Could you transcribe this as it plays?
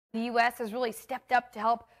The U.S. has really stepped up to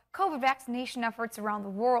help COVID vaccination efforts around the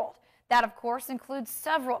world. That, of course, includes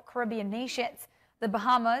several Caribbean nations. The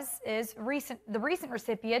Bahamas is the recent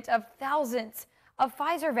recipient of thousands of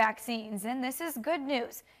Pfizer vaccines, and this is good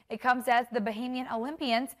news. It comes as the Bahamian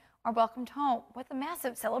Olympians are welcomed home with a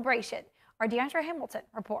massive celebration. Our Deandra Hamilton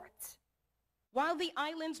reports. While the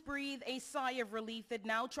islands breathe a sigh of relief that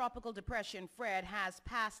now Tropical Depression Fred has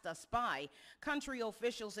passed us by, country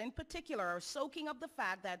officials in particular are soaking up the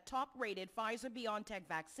fact that top-rated Pfizer-BioNTech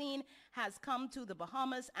vaccine has come to the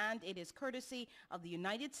Bahamas, and it is courtesy of the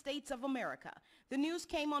United States of America. The news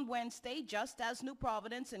came on Wednesday just as New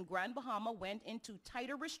Providence and Grand Bahama went into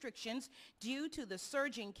tighter restrictions due to the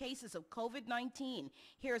surging cases of COVID-19.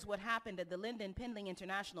 Here's what happened at the Lynden Pindling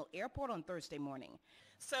International Airport on Thursday morning.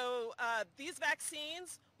 So these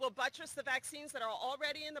vaccines will buttress the vaccines that are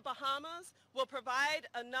already in the Bahamas, will provide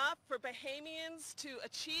enough for Bahamians to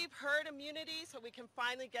achieve herd immunity so we can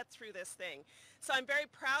finally get through this thing. So I'm very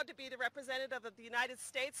proud to be the representative of the United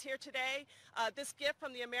States here today. This gift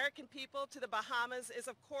from the American people to the Bahamas is,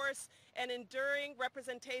 of course, an enduring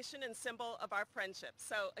representation and symbol of our friendship.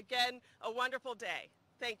 So again, a wonderful day.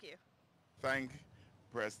 Thank you. Thank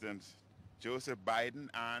President Joseph Biden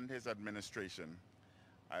and his administration.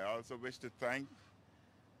 I also wish to thank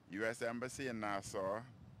U.S. Embassy in Nassau,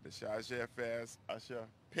 the Charge d'Affaires, Usher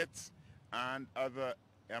Pitts, and other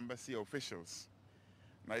embassy officials.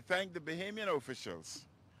 And I thank the Bahamian officials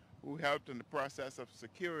who helped in the process of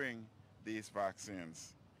securing these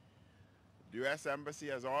vaccines. The U.S. Embassy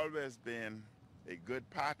has always been a good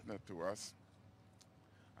partner to us.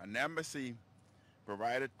 An embassy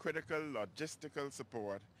provided critical logistical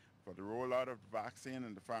support for the rollout of the vaccine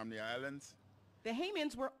in the Family Islands.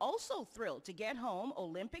 Bahamians were also thrilled to get home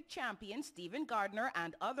Olympic champion Stephen Gardner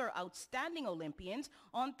and other outstanding Olympians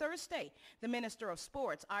on Thursday. The Minister of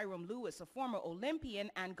Sports, Iram Lewis, a former Olympian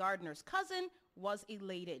and Gardner's cousin, was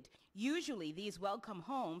elated. Usually these welcome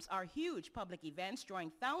homes are huge public events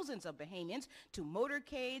drawing thousands of Bahamians to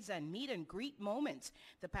motorcades and meet and greet moments.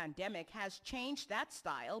 The pandemic has changed that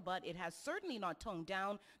style, but it has certainly not toned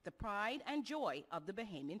down the pride and joy of the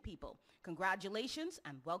Bahamian people. Congratulations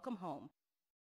and welcome home.